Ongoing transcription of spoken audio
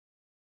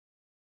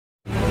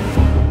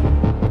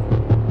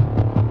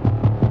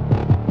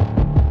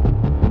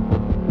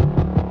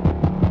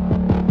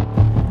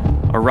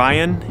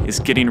Orion is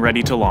getting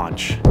ready to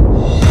launch.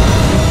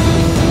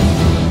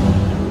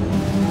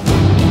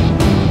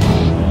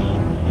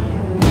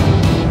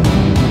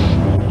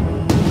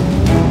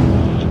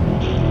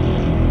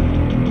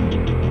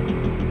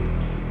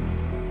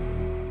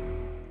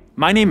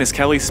 My name is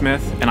Kelly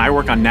Smith, and I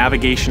work on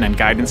navigation and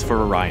guidance for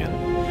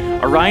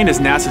Orion. Orion is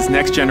NASA's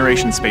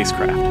next-generation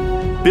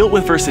spacecraft. Built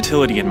with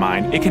versatility in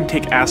mind, it can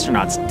take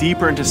astronauts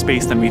deeper into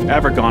space than we've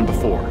ever gone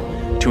before,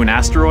 to an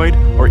asteroid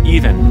or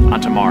even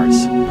onto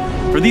Mars.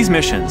 For these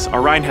missions,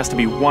 Orion has to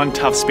be one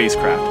tough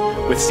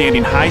spacecraft,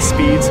 withstanding high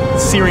speeds,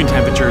 searing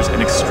temperatures,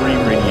 and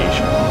extreme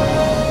radiation.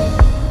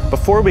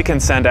 Before we can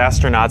send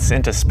astronauts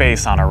into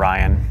space on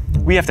Orion,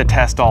 we have to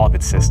test all of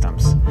its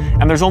systems.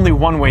 And there's only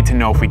one way to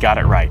know if we got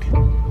it right: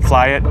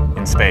 fly it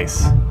in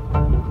space.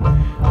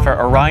 For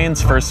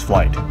Orion's first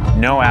flight,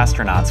 no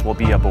astronauts will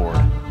be aboard.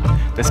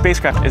 The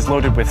spacecraft is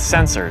loaded with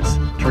sensors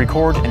to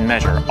record and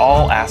measure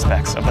all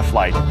aspects of the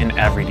flight in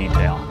every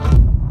detail.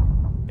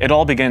 It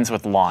all begins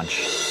with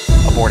launch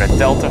aboard a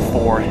Delta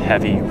IV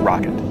Heavy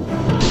rocket.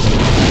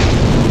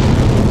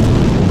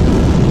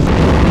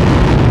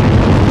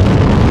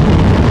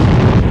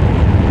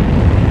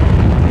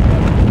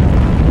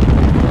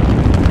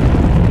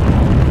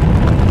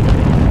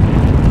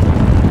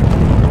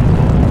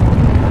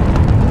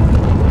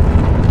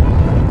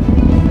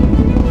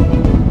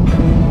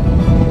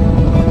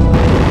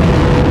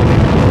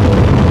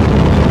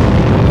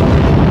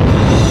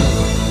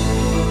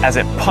 As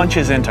it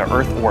punches into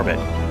Earth orbit,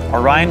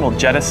 Orion will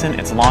jettison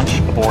its launch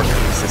abort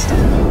system.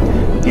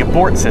 The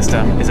abort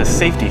system is a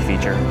safety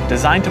feature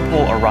designed to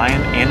pull Orion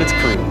and its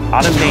crew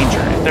out of danger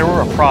if there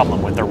were a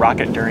problem with the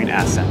rocket during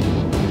ascent.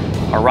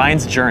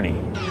 Orion's journey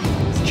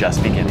is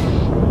just beginning.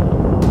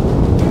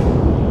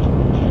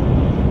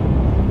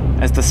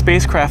 As the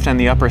spacecraft and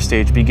the upper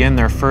stage begin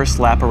their first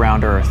lap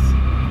around Earth,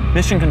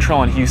 Mission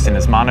Control in Houston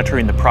is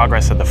monitoring the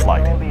progress of the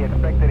flight.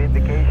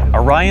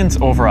 Orion's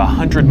over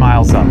 100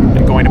 miles up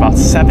and going about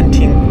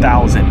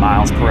 17,000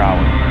 miles per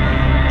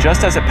hour.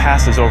 Just as it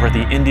passes over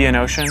the Indian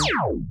Ocean,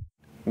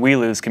 we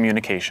lose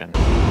communication.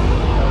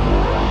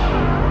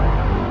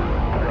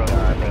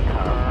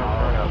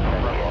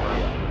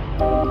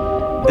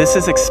 This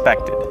is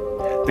expected.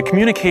 The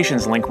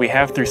communications link we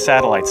have through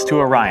satellites to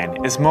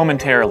Orion is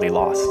momentarily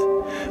lost,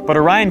 but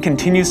Orion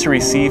continues to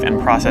receive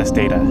and process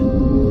data.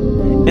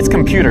 Its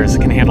computers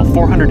can handle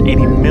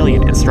 480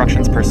 million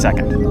instructions per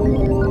second.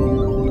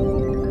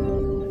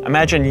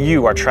 Imagine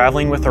you are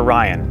traveling with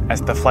Orion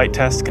as the flight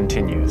test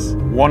continues.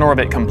 One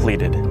orbit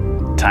completed.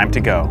 Time to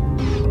go.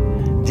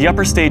 The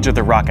upper stage of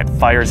the rocket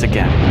fires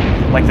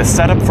again. Like the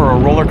setup for a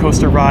roller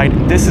coaster ride,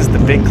 this is the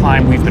big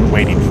climb we've been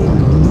waiting for.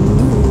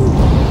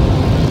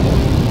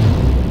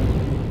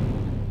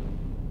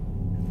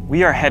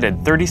 We are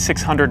headed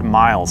 3,600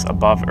 miles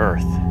above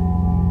Earth.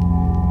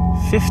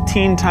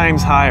 15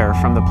 times higher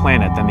from the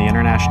planet than the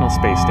International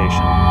Space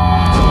Station.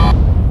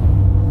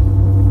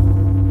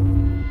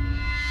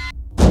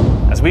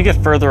 As we get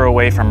further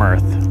away from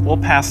Earth, we'll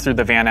pass through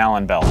the Van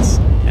Allen belts,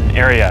 an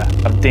area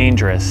of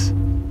dangerous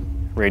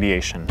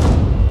radiation.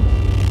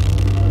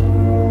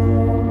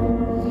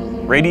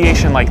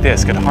 Radiation like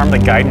this could harm the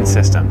guidance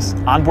systems,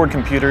 onboard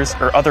computers,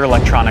 or other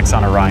electronics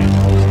on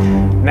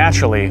Orion.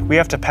 Naturally, we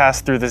have to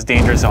pass through this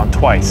danger zone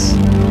twice,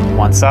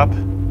 once up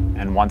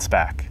and once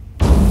back.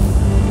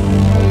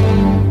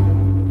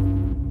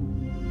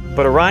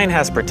 But Orion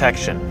has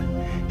protection.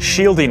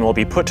 Shielding will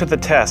be put to the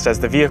test as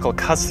the vehicle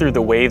cuts through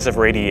the waves of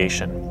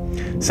radiation.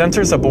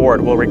 Sensors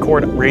aboard will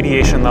record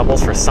radiation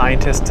levels for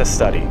scientists to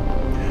study.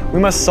 We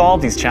must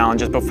solve these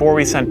challenges before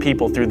we send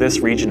people through this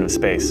region of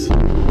space.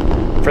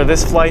 For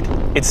this flight,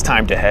 it's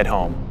time to head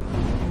home.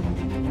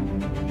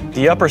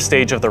 The upper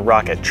stage of the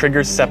rocket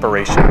triggers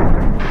separation.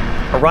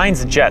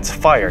 Orion's jets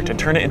fire to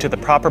turn it into the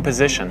proper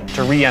position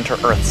to re-enter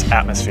Earth's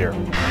atmosphere.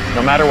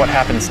 No matter what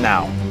happens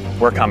now,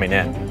 we're coming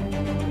in.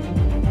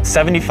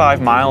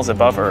 75 miles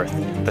above Earth,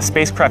 the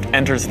spacecraft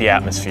enters the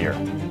atmosphere.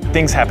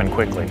 Things happen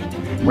quickly.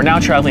 We're now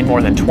traveling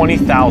more than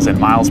 20,000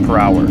 miles per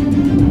hour.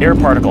 Air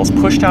particles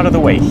pushed out of the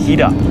way heat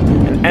up.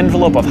 An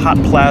envelope of hot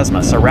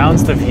plasma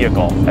surrounds the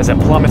vehicle as it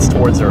plummets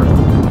towards Earth.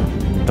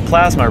 The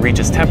plasma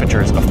reaches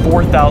temperatures of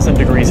 4,000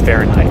 degrees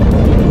Fahrenheit,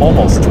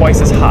 almost twice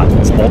as hot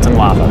as molten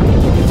lava.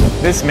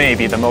 This may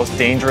be the most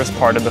dangerous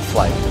part of the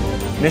flight.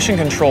 Mission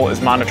Control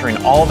is monitoring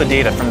all the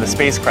data from the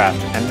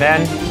spacecraft, and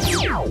then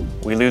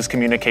we lose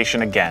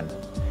communication again.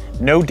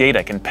 No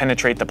data can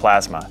penetrate the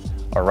plasma.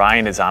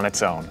 Orion is on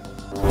its own.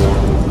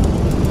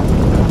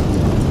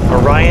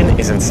 Orion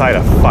is inside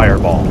a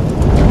fireball.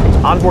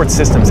 Onboard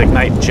systems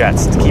ignite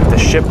jets to keep the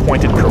ship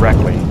pointed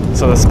correctly,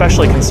 so the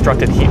specially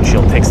constructed heat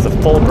shield takes the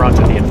full brunt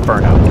of the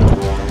inferno.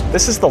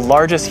 This is the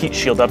largest heat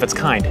shield of its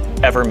kind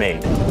ever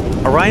made.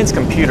 Orion's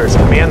computers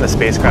command the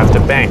spacecraft to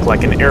bank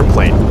like an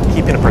airplane,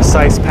 keeping a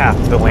precise path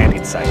to the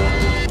landing site.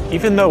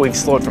 Even though we've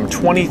slowed from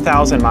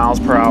 20,000 miles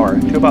per hour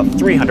to about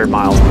 300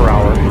 miles per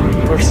hour,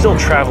 we're still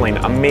traveling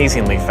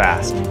amazingly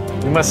fast.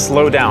 We must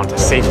slow down to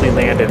safely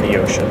land in the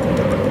ocean.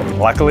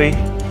 Luckily,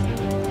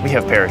 we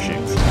have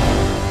parachutes.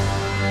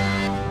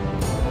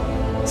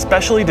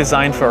 Specially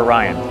designed for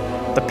Orion,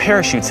 the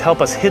parachutes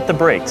help us hit the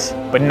brakes,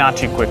 but not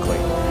too quickly.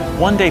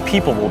 One day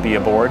people will be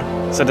aboard,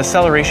 so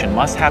deceleration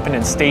must happen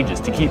in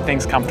stages to keep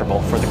things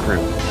comfortable for the crew.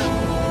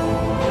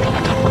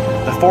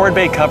 The forward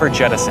bay cover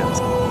jettisons.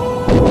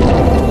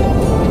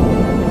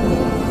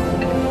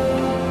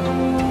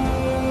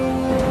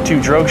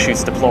 Two drogue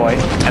chutes deploy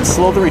and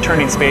slow the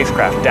returning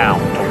spacecraft down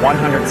to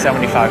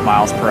 175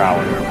 miles per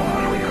hour.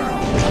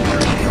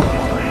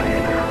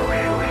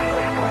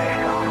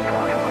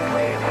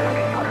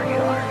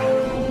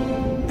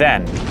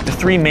 Then, the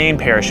three main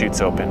parachutes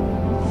open.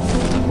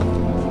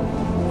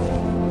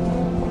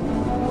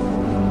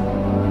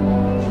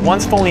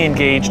 Once fully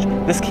engaged,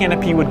 this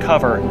canopy would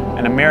cover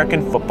an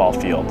American football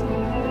field.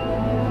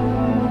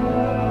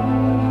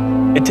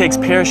 It takes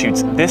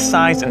parachutes this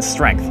size and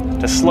strength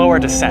to slow our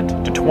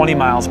descent to 20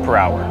 miles per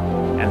hour,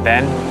 and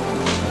then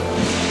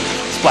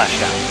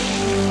splashdown.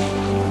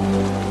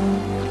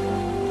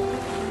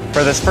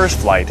 For this first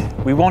flight,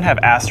 we won't have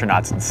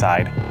astronauts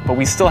inside, but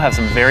we still have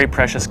some very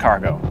precious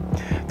cargo.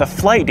 The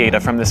flight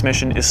data from this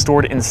mission is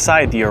stored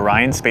inside the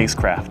Orion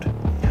spacecraft.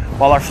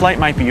 While our flight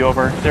might be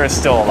over, there is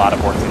still a lot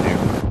of work to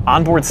do.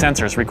 Onboard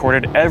sensors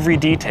recorded every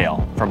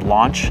detail, from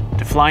launch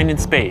to flying in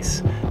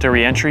space, to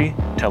re-entry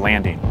to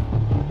landing.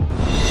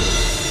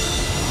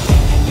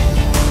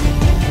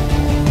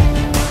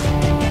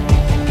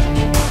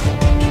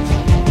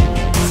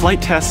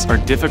 Flight tests are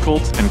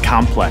difficult and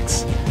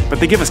complex, but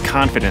they give us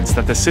confidence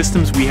that the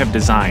systems we have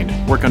designed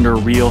work under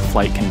real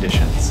flight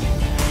conditions.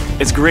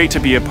 It's great to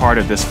be a part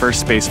of this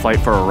first space flight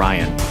for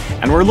Orion,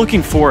 and we're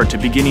looking forward to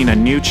beginning a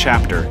new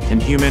chapter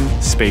in human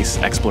space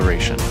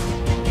exploration.